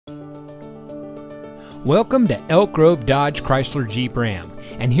Welcome to Elk Grove Dodge Chrysler Jeep Ram,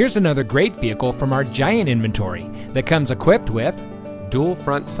 and here's another great vehicle from our giant inventory that comes equipped with dual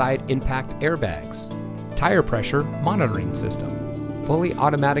front side impact airbags, tire pressure monitoring system, fully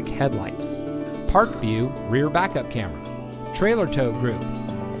automatic headlights, park view rear backup camera, trailer tow group.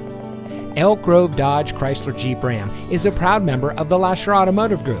 Elk Grove Dodge Chrysler Jeep Ram is a proud member of the Lasher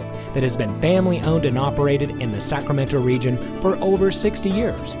Automotive Group that has been family owned and operated in the Sacramento region for over 60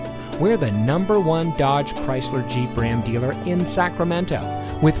 years. We're the #1 Dodge Chrysler Jeep Ram dealer in Sacramento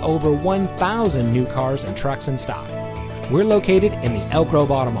with over 1,000 new cars and trucks in stock. We're located in the Elk Grove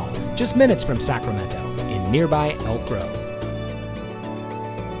Auto Mall, just minutes from Sacramento in nearby Elk Grove.